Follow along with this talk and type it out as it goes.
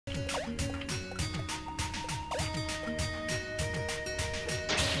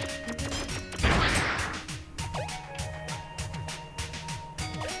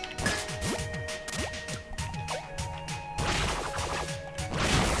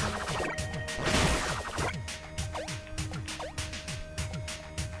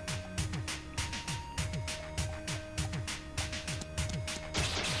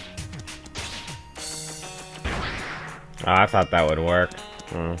Oh, I thought that would work.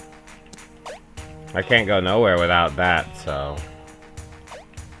 I can't go nowhere without that, so...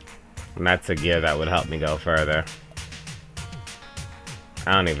 And that's a gear that would help me go further.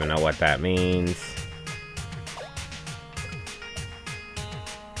 I don't even know what that means.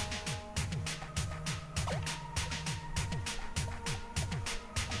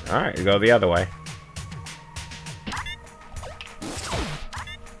 Alright, you go the other way.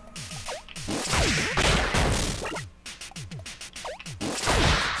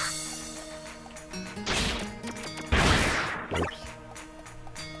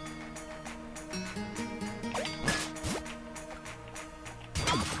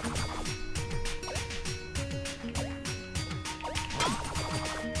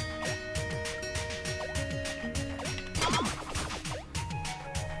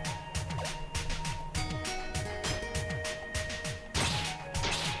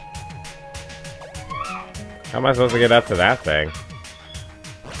 How am I supposed to get up to that thing?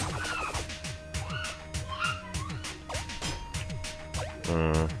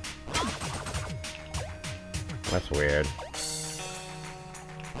 That's weird.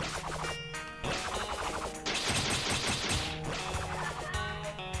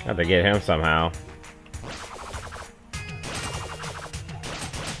 Have to get him somehow.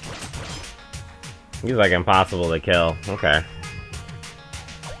 He's like impossible to kill. Okay.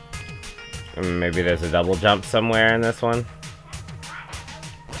 Maybe there's a double jump somewhere in this one.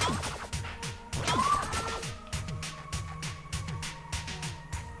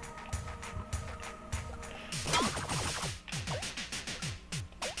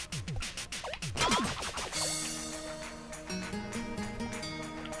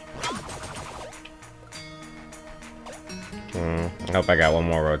 I hope I got one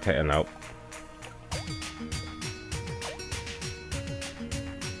more rotate. Nope.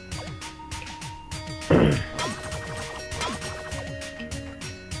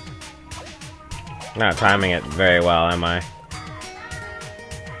 Not timing it very well, am I?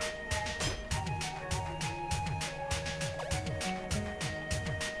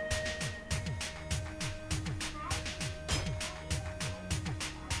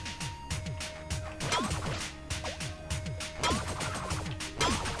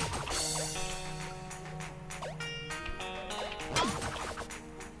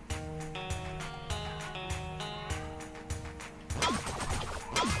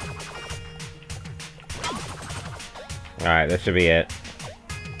 Alright, this should be it.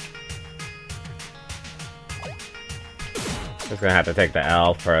 Just gonna have to take the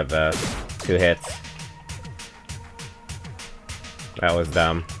L for the 2 hits. That was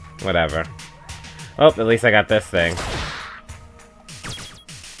dumb. Whatever. Oh, at least I got this thing.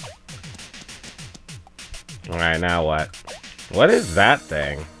 Alright, now what? What is that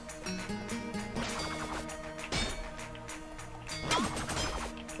thing?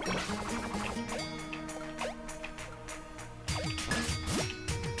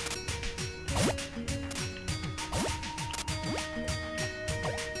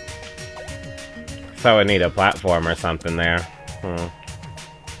 So I need a platform or something there.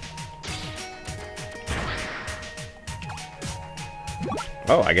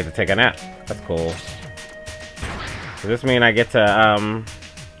 Oh, I get to take a nap. That's cool. Does this mean I get to,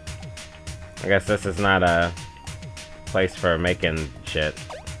 I guess this is not a place for making shit.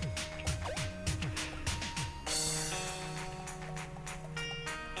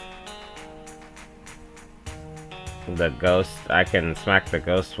 The ghost, I can smack the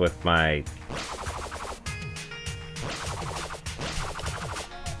ghost with my...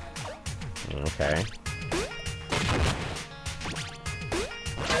 Okay.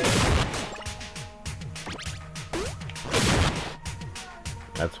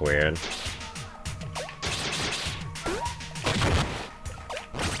 That's weird.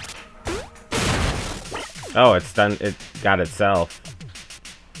 Oh, it's done. It got itself.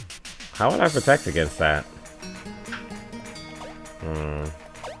 How would I protect against that?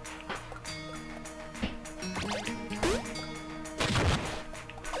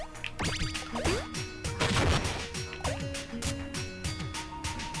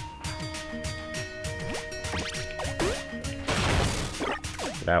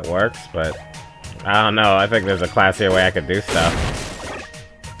 That works, but I don't know. I think there's a classier way I could do stuff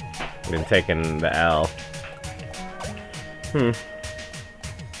than taking the L.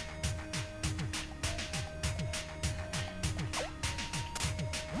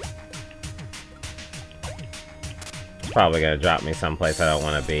 It's probably gonna drop me someplace I don't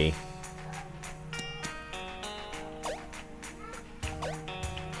want to be.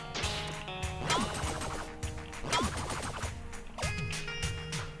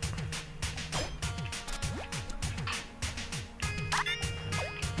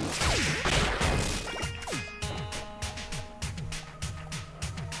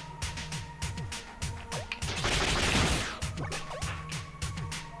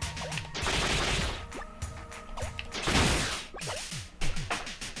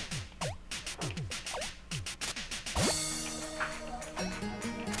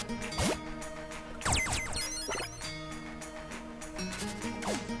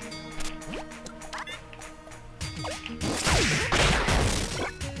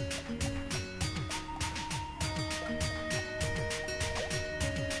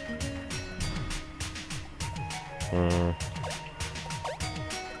 Hmm.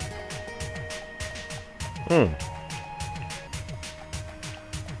 Hmm.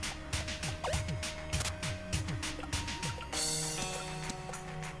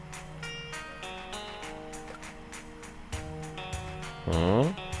 Hmm.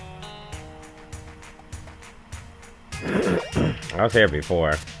 I was here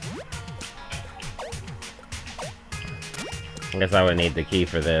before. I guess I would need the key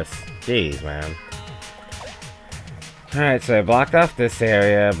for this. Jeez, man. Alright, so I blocked off this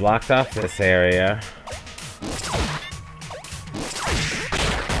area, blocked off this area.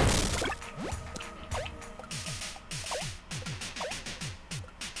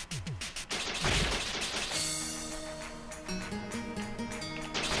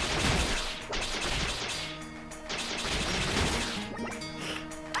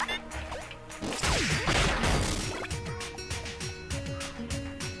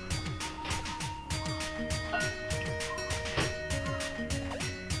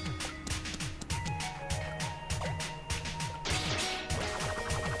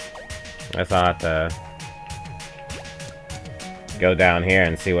 I guess I'll have to go down here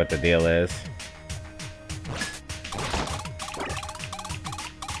and see what the deal is.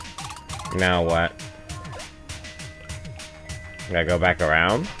 Now what? Gotta go back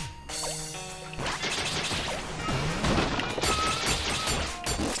around?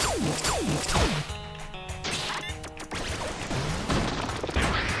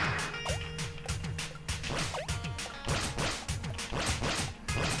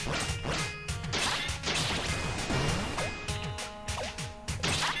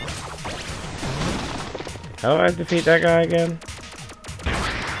 How do I defeat that guy again?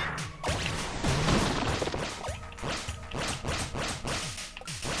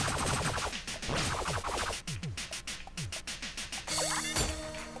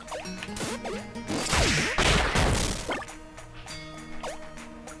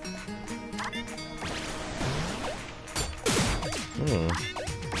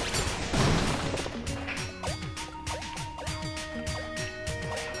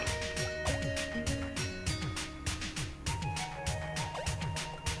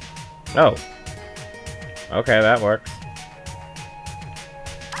 Oh. Okay, that works.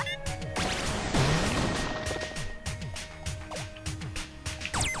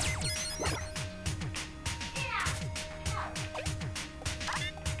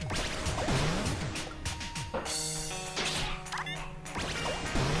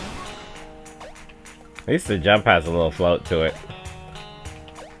 At least the jump has a little float to it.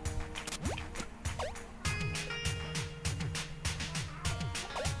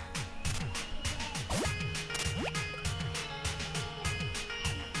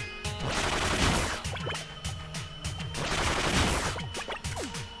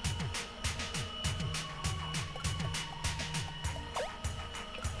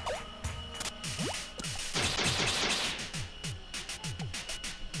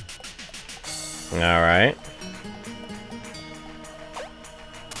 Alright.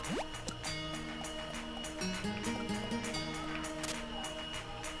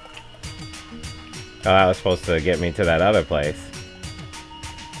 Oh, that was supposed to get me to that other place.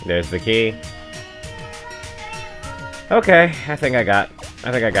 There's the key. Okay, I think I got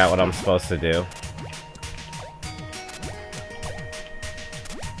what I'm supposed to do.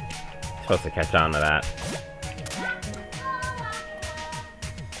 Supposed to catch on to that.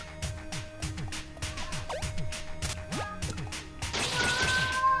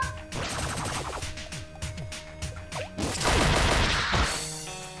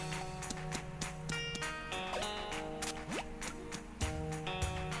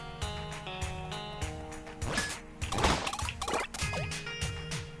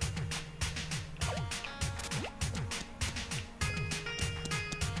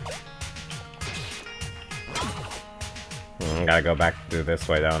 Gotta go back through this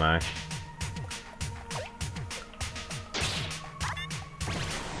way, don't I?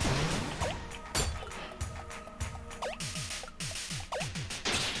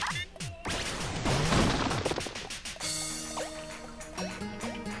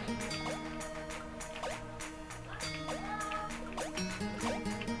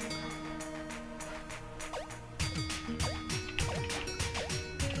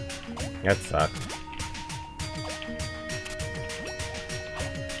 That sucks.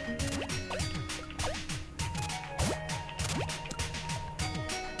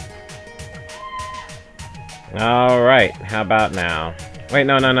 Alright, how about now? Wait,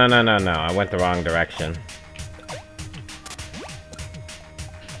 no, I went the wrong direction.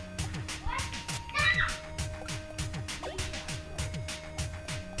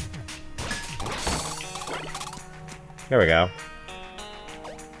 There we go.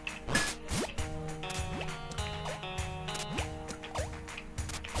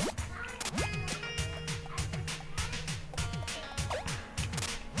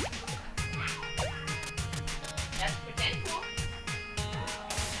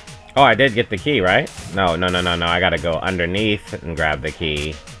 Oh, I did get the key, right? No, no, no, no, no. I gotta go underneath and grab the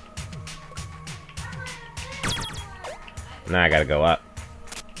key. Now I gotta go up.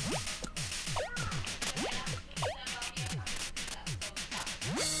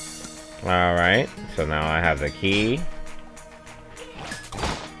 Alright, so now I have the key.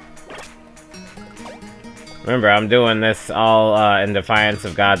 Remember, I'm doing this all in defiance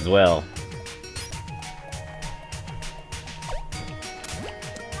of God's will.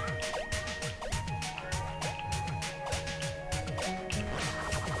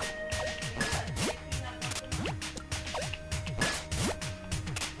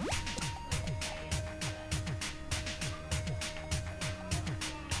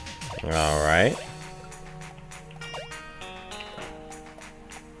 Alright.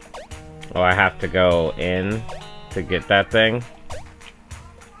 Oh, I have to go in to get that thing?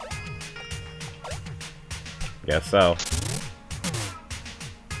 Guess so.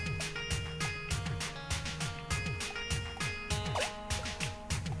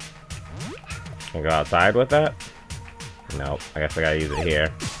 Can I go outside with that? Nope, I guess I gotta use it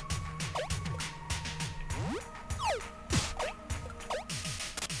here.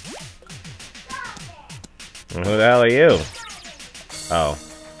 And who the hell are you? Oh.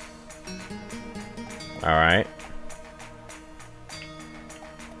 Alright.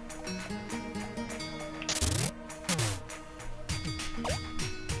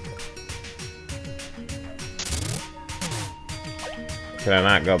 Can I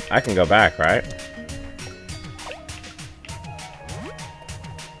not go? I can go back, right?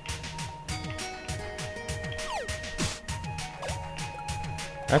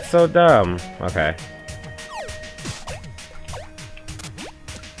 That's so dumb. Okay.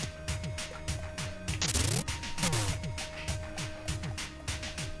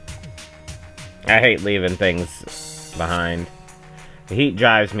 I hate leaving things behind. The heat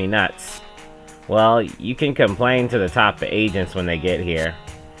drives me nuts. Well, you can complain to the top agents when they get here.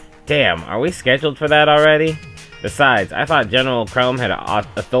 Damn, are we scheduled for that already? Besides, I thought General Chrome had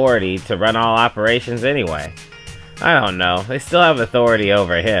authority to run all operations anyway. I don't know, they still have authority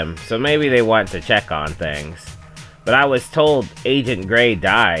over him, so maybe they want to check on things. But I was told Agent Gray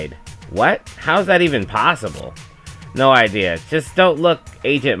died. What? How's that even possible? No idea, just don't look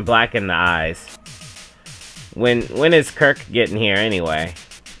Agent Black in the eyes. When is Kirk getting here anyway?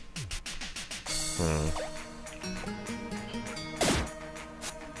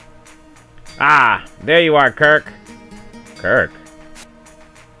 Ah, there you are, Kirk. Kirk?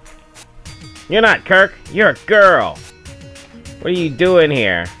 You're not Kirk, you're a girl. What are you doing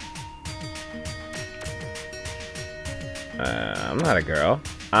here? I'm not a girl.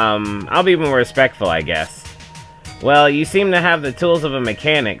 I'll be more respectful, I guess. Well, you seem to have the tools of a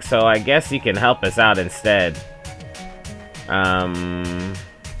mechanic, so I guess you can help us out instead.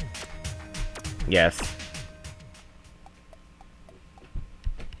 Yes.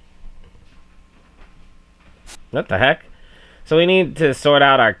 What the heck? So we need to sort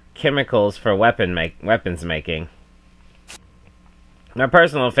out our chemicals for weapons making. My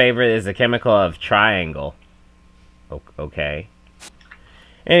personal favorite is the chemical of triangle. Okay.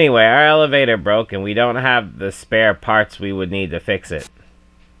 Anyway, our elevator broke and we don't have the spare parts we would need to fix it.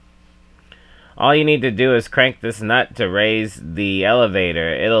 All you need to do is crank this nut to raise the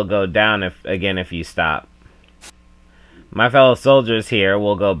elevator. It'll go down again if you stop. My fellow soldiers here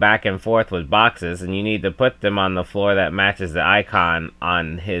will go back and forth with boxes, and you need to put them on the floor that matches the icon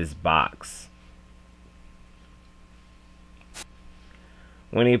on his box.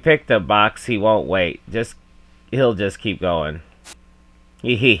 When he picked the box, he won't wait. He'll just keep going.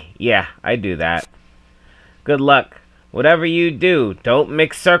 Yeah, I do that. Good luck. Whatever you do, don't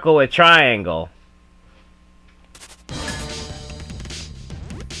mix circle with triangle.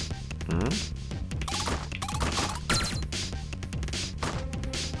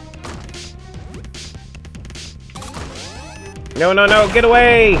 No, no, no, get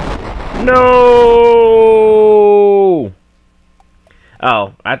away! No!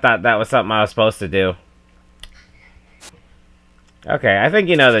 Oh, I thought that was something I was supposed to do. Okay, I think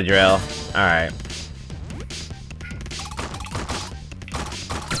you know the drill. Alright.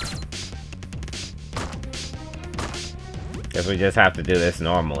 Guess we just have to do this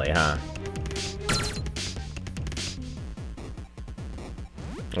normally, huh?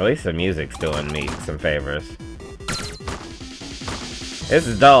 At least the music's doing me some favors. This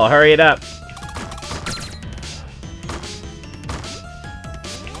is dull, hurry it up!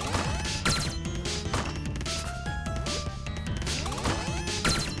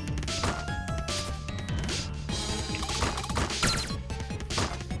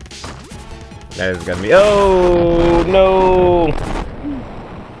 That is gonna be. Oh no!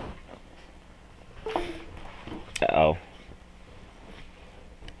 Uh-oh.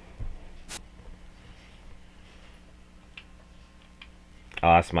 I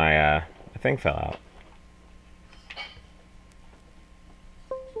lost my thing fell out.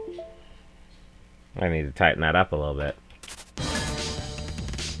 I need to tighten that up a little bit.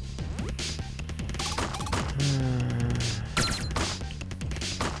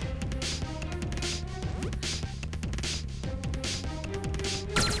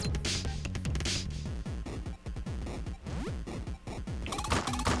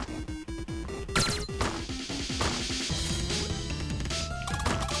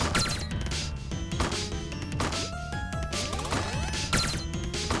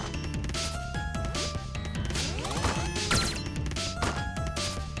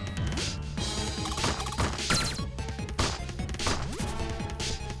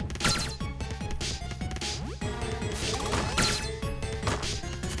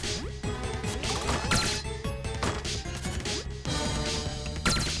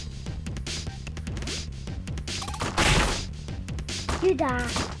 You die.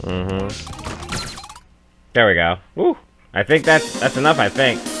 There we go. Woo! I think that's enough, I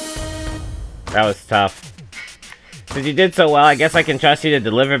think. That was tough. Since you did so well, I guess I can trust you to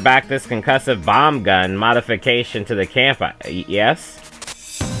deliver back this concussive bomb gun modification to the camp. Yes?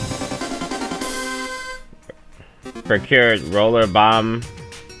 Procured roller bomb...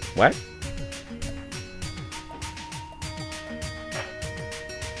 What?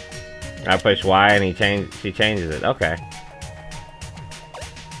 I push Y and she changes it. Okay.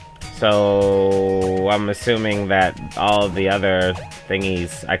 So I'm assuming that all of the other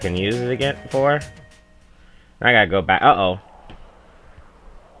thingies I can use it again for. I gotta go back. Uh-oh.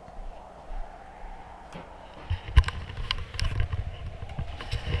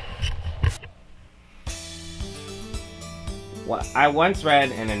 Well, I once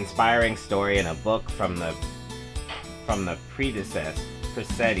read an inspiring story in a book from the predecessors.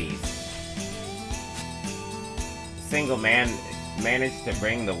 Single man managed to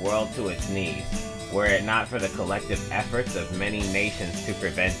bring the world to its knees, were it not for the collective efforts of many nations to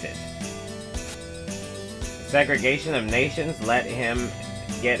prevent it. The segregation of nations let him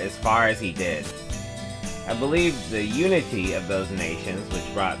get as far as he did. I believe the unity of those nations,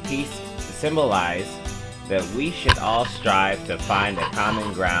 which brought peace, symbolize that we should all strive to find a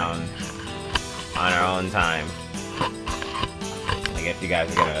common ground on our own time. I guess you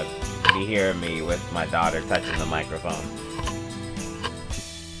guys are gonna be hearing me with my daughter touching the microphone.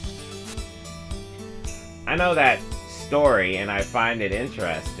 I know that story and I find it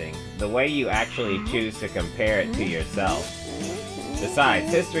interesting, the way you actually choose to compare it to yourself.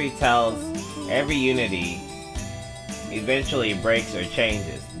 Besides, history tells every unity eventually breaks or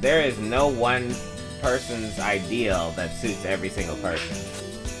changes. There is no one person's ideal that suits every single person.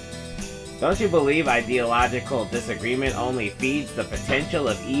 Don't you believe ideological disagreement only feeds the potential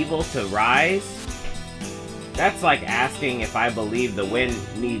of evil to rise? That's like asking if I believe the wind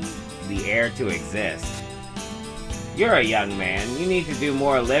needs the air to exist. You're a young man. You need to do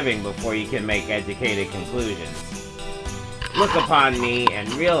more living before you can make educated conclusions. Look upon me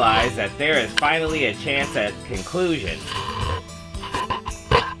and realize that there is finally a chance at conclusion.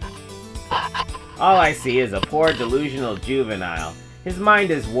 All I see is a poor delusional juvenile. His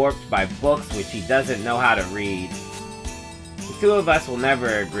mind is warped by books which he doesn't know how to read. The two of us will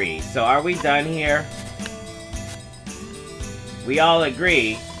never agree, so are we done here? We all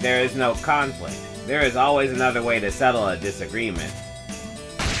agree there is no conflict. There is always another way to settle a disagreement.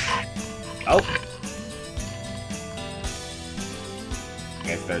 Oh!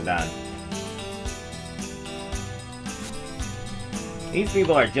 Guess they're done. These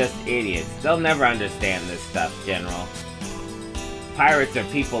people are just idiots. They'll never understand this stuff, General. Pirates are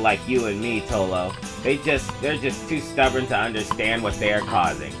people like you and me, Tolo. They're just too stubborn to understand what they are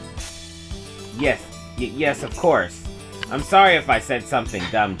causing. Yes, of course. I'm sorry if I said something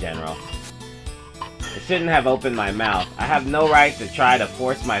dumb, General. I shouldn't have opened my mouth. I have no right to try to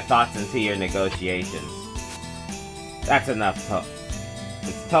force my thoughts into your negotiations. That's enough,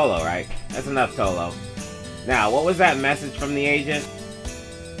 It's Tolo, right? That's enough, Tolo. Now, what was that message from the agent?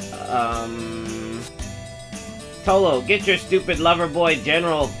 Tolo, get your stupid lover boy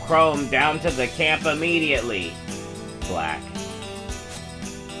General Chrome down to the camp immediately. Black.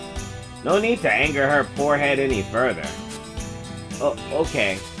 No need to anger her poor head any further. Oh,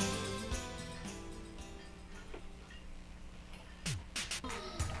 okay.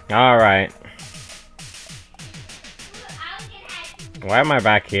 Alright. Why am I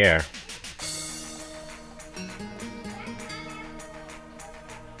back here?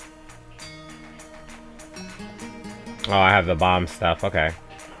 Oh, I have the bomb stuff. Okay.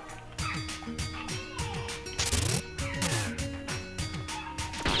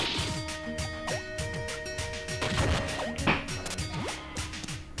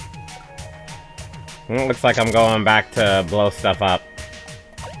 It looks like I'm going back to blow stuff up.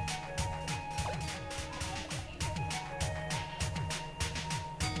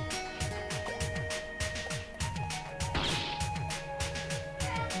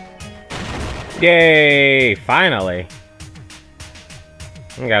 Yay! Finally!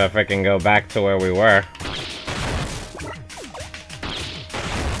 We gotta freaking go back to where we were.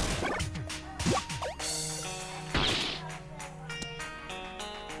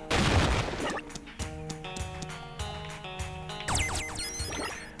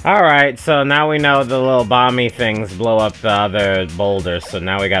 Alright, so now we know the little bomby things blow up the other boulders, so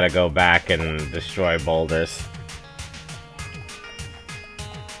now we gotta go back and destroy boulders.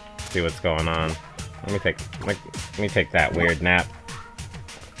 See what's going on. Let me take that weird nap.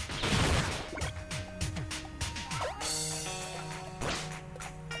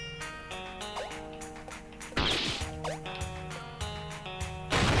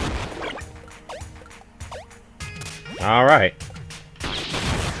 Alright.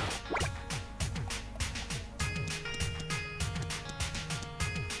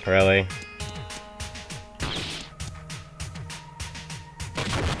 Really?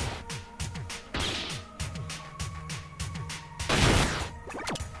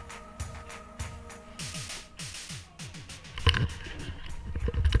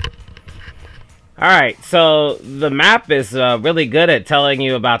 Alright, so the map is really good at telling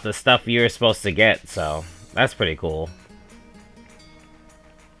you about the stuff you're supposed to get, so that's pretty cool.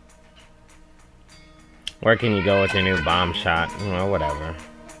 Where can you go with your new bomb shot? Well, whatever.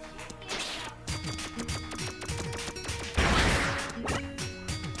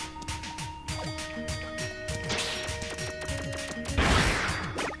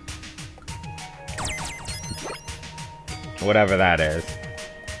 Whatever that is.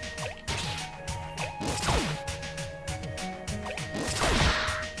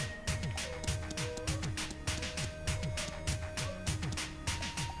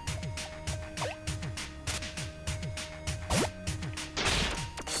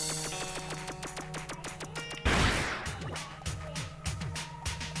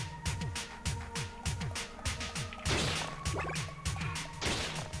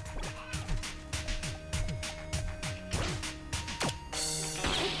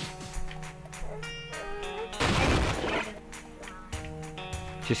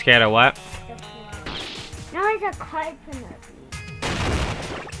 You scared of what? No, it's a card from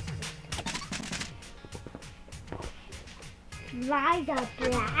the Rise of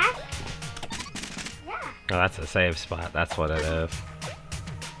Black? Yeah. Oh, that's a save spot. That's what it is.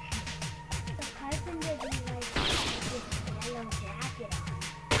 The card from the like this yellow jacket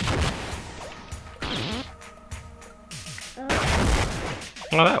on.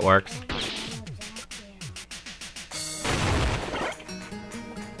 Well, that works.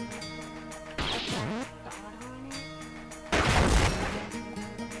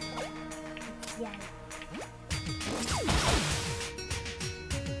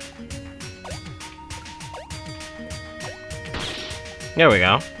 There we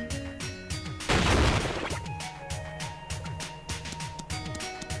go.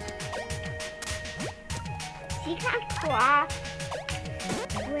 She can't cross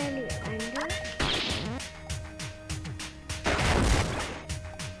really under.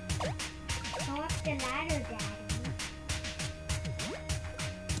 Go up the ladder, Daddy.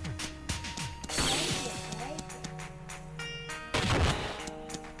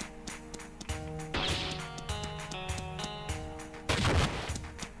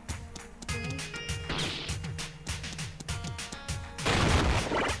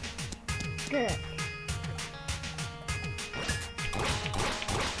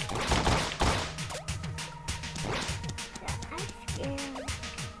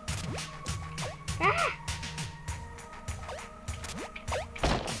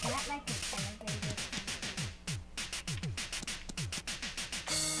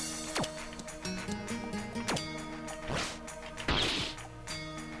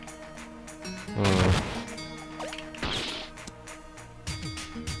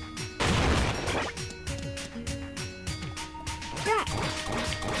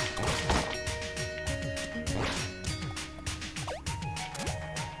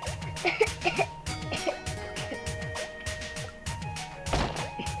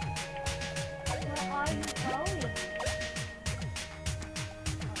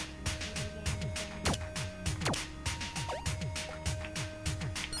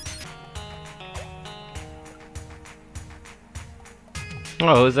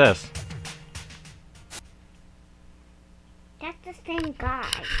 Oh, who's this? That's the same guy.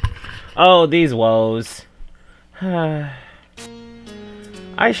 Oh, these woes. I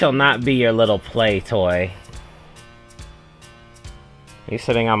shall not be your little play toy. Are you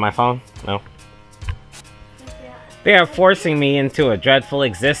sitting on my phone? No. They are forcing me into a dreadful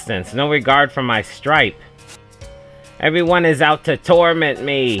existence. No regard for my stripe. Everyone is out to torment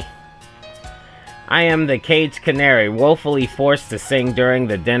me. I am the caged canary, woefully forced to sing during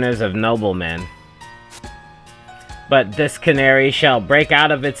the dinners of noblemen. But this canary shall break out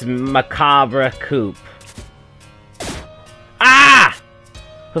of its macabre coop. Ah!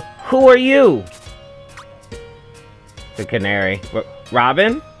 Who are you? The canary.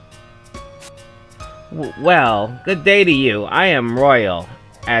 Robin? Well, good day to you. I am royal,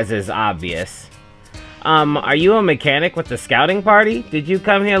 as is obvious. Are you a mechanic with the scouting party? Did you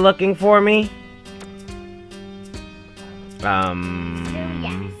come here looking for me?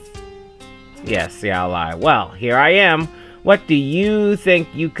 Yes, yeah, I'll lie. Well, here I am. What do you think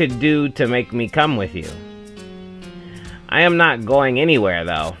you could do to make me come with you? I am not going anywhere,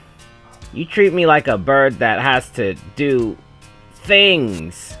 though. You treat me like a bird that has to do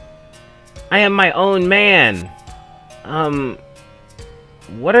things. I am my own man.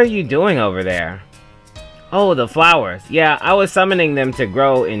 What are you doing over there? Oh, the flowers. Yeah, I was summoning them to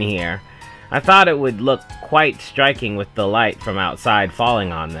grow in here. I thought it would look quite striking with the light from outside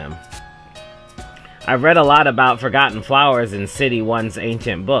falling on them. I've read a lot about forgotten flowers in City 1's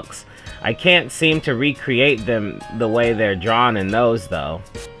ancient books. I can't seem to recreate them the way they're drawn in those, though.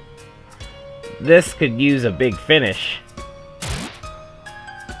 This could use a big finish.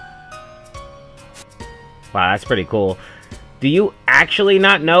 Wow, that's pretty cool. Do you actually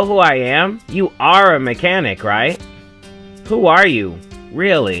not know who I am? You are a mechanic, right? Who are you?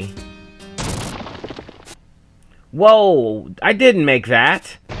 Really? Whoa, I didn't make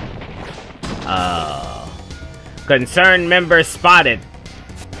that. Concerned member spotted.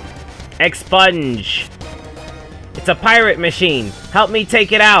 Expunge. It's a pirate machine. Help me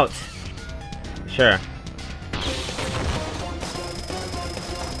take it out. Sure.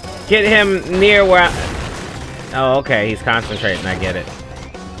 Get him near where Oh, okay, he's concentrating, I get it.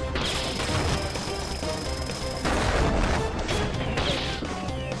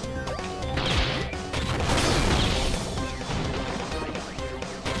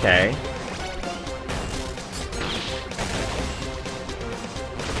 Okay.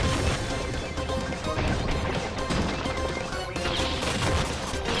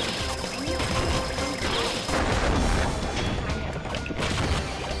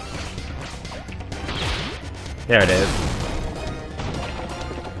 There it is.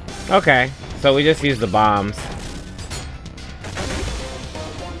 Okay, so we just use the bombs.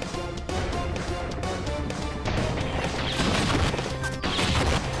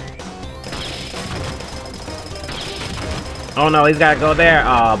 Oh no, he's gotta go there.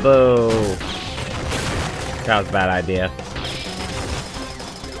 Aw, boo. That was a bad idea.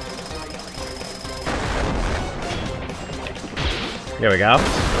 Here we go.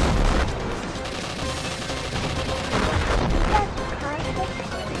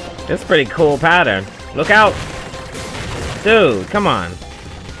 It's a pretty cool pattern. Look out! Dude, come on.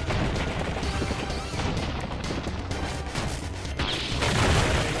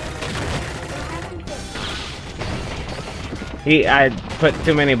 I put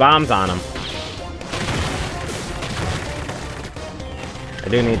too many bombs on him. I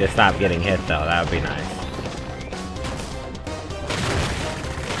do need to stop getting hit though, that would be nice.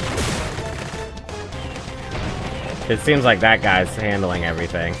 It seems like that guy's handling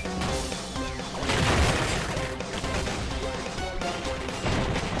everything.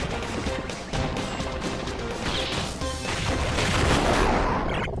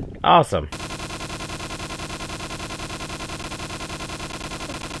 Awesome.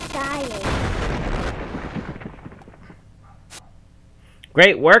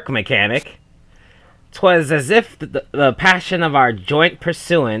 Great work, mechanic. 'Twas as if the passion of our joint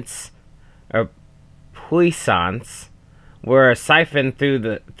pursuance, or puissance, were siphoned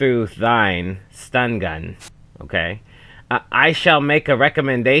through thine stun gun. Okay. I shall make a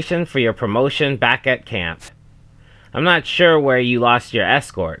recommendation for your promotion back at camp. I'm not sure where you lost your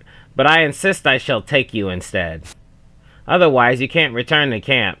escort, but I insist I shall take you instead. Otherwise, you can't return to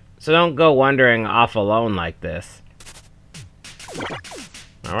camp, so don't go wandering off alone like this.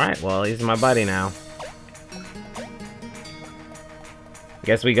 Alright, well, he's my buddy now.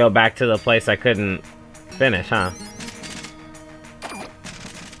 Guess we go back to the place I couldn't finish, huh?